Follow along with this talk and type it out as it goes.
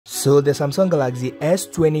So the Samsung Galaxy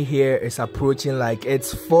S20 here is approaching like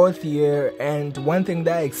its 4th year, and one thing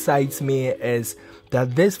that excites me is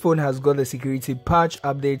that this phone has got a security patch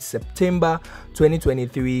update September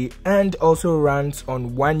 2023 and also runs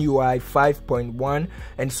on One UI 5.1,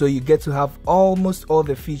 and so you get to have almost all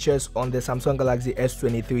the features on the Samsung Galaxy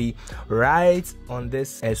S23 right on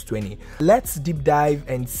this S20. Let's deep dive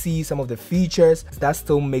and see some of the features that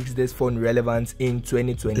still makes this phone relevant in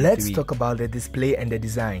 2023. Let's talk about the display and the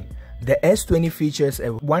design. The S20 features a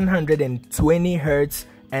 120Hz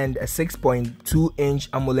and a 6.2-inch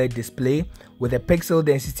AMOLED display with a pixel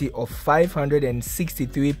density of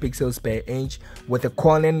 563 pixels per inch with a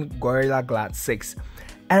Corning Gorilla Glass 6.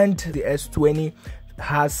 And the S20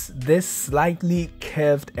 has this slightly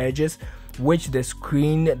curved edges, which the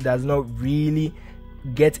screen does not really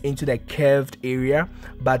get into the curved area,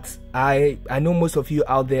 but I know most of you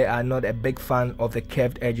out there are not a big fan of the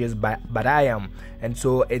curved edges, but I am, and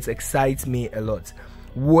so it excites me a lot.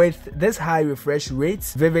 With this high refresh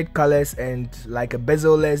rates, vivid colors, and like a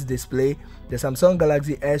bezel-less display, the Samsung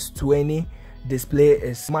Galaxy S20 display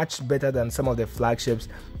is much better than some of the flagships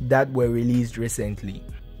that were released recently.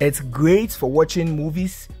 It's great for watching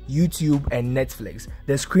movies, YouTube, and Netflix.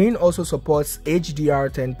 The screen also supports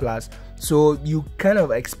HDR10+, so you kind of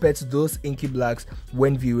expect those inky blacks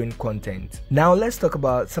when viewing content. Now let's talk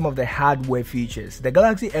about some of the hardware features. The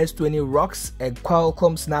Galaxy S20 rocks a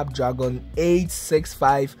Qualcomm Snapdragon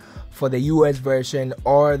 865 for the US version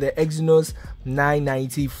or the Exynos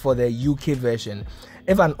 990 for the UK version.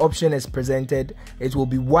 If an option is presented, it will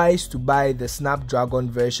be wise to buy the Snapdragon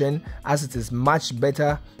version as it is much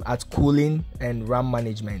better at cooling and RAM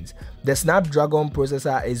management. The Snapdragon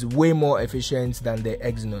processor is way more efficient than the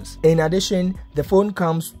Exynos. In addition, the phone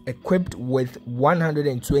comes equipped with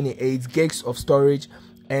 128 gigs of storage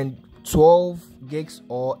and 12 gigs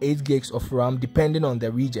or 8 gigs of RAM depending on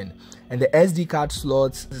the region, and the SD card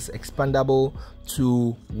slots is expandable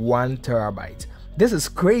to 1 terabyte. This is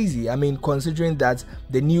crazy, I mean, considering that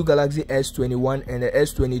the new Galaxy S21 and the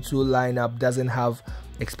S22 lineup doesn't have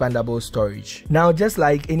expandable storage. Now, just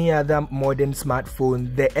like any other modern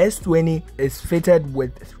smartphone, the S20 is fitted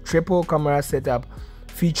with triple camera setup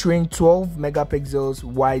featuring 12 megapixels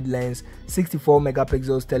wide lens, 64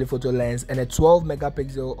 megapixels telephoto lens, and a 12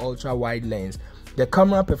 megapixel ultra wide lens. The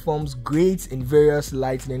camera performs great in various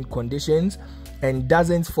lighting conditions and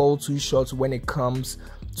doesn't fall too short when it comes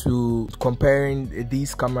to comparing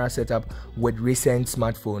these camera setup with recent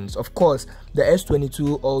smartphones. Of course, the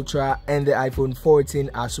S22 Ultra and the iPhone 14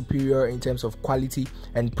 are superior in terms of quality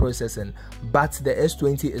and processing, but the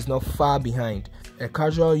S20 is not far behind. A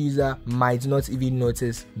casual user might not even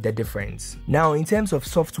notice the difference. Now, in terms of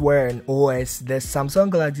software and OS, the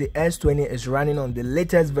Samsung Galaxy S20 is running on the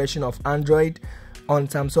latest version of Android on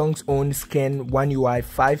Samsung's own skin, One UI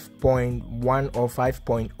 5.1 or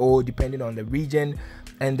 5.0 depending on the region,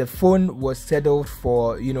 and the phone was settled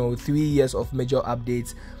for 3 years of major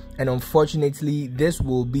updates, and unfortunately this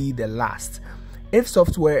will be the last. If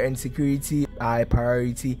software and security are a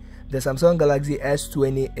priority, the Samsung Galaxy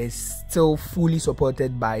S20 is still fully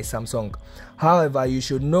supported by Samsung. However, you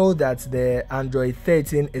should know that the Android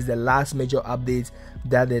 13 is the last major update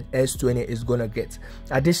that the S20 is gonna get.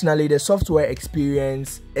 Additionally, the software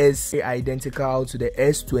experience is identical to the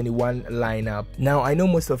S21 lineup. Now, I know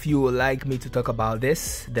most of you would like me to talk about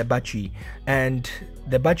this, the battery, and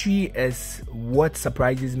the battery is what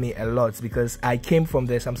surprises me a lot because I came from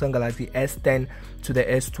the Samsung Galaxy S10 to the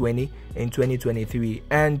S20 in 2023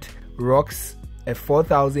 and rocks a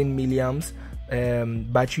 4000 milliamps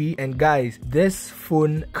battery, and guys, this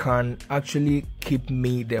phone can actually keep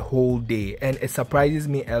me the whole day, and it surprises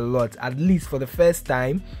me a lot. At least for the first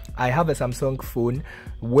time, I have a Samsung phone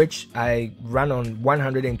which I run on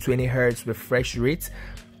 120Hz refresh rate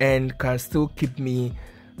and can still keep me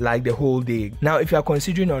like the whole day. Now, if you are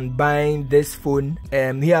considering on buying this phone,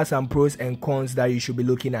 here are some pros and cons that you should be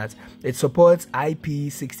looking at. It supports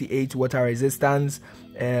IP68 water resistance,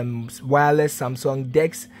 wireless Samsung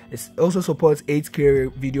DeX. It also supports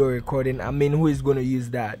 8K video recording. I mean, who is going to use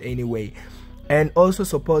that anyway? And also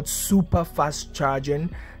supports super fast charging.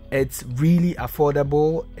 It's really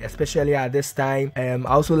affordable, especially at this time. I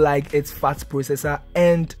also like its fast processor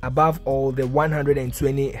and above all the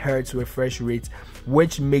 120Hz refresh rate,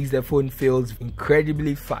 which makes the phone feel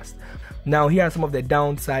incredibly fast. Now, here are some of the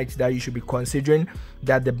downsides that you should be considering.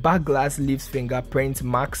 That the back glass leaves fingerprint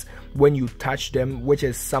marks when you touch them, which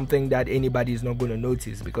is something that anybody is not going to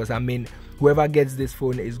notice because I mean, whoever gets this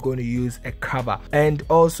phone is going to use a cover. And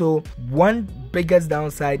also, one biggest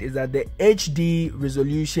downside is that the HD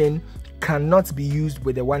resolution cannot be used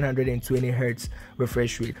with the 120 Hz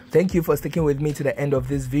refresh rate. Thank you for sticking with me to the end of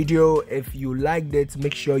this video. If you liked it,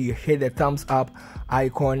 make sure you hit the thumbs up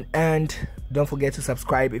icon, and don't forget to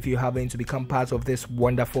subscribe if you haven't, to become part of this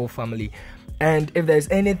wonderful family. And if there's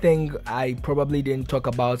anything I probably didn't talk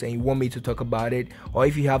about and you want me to talk about it, or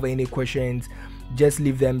if you have any questions, just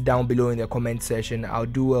leave them down below in the comment section. I'll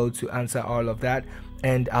do well to answer all of that,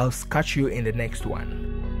 and I'll catch you in the next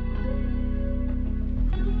one.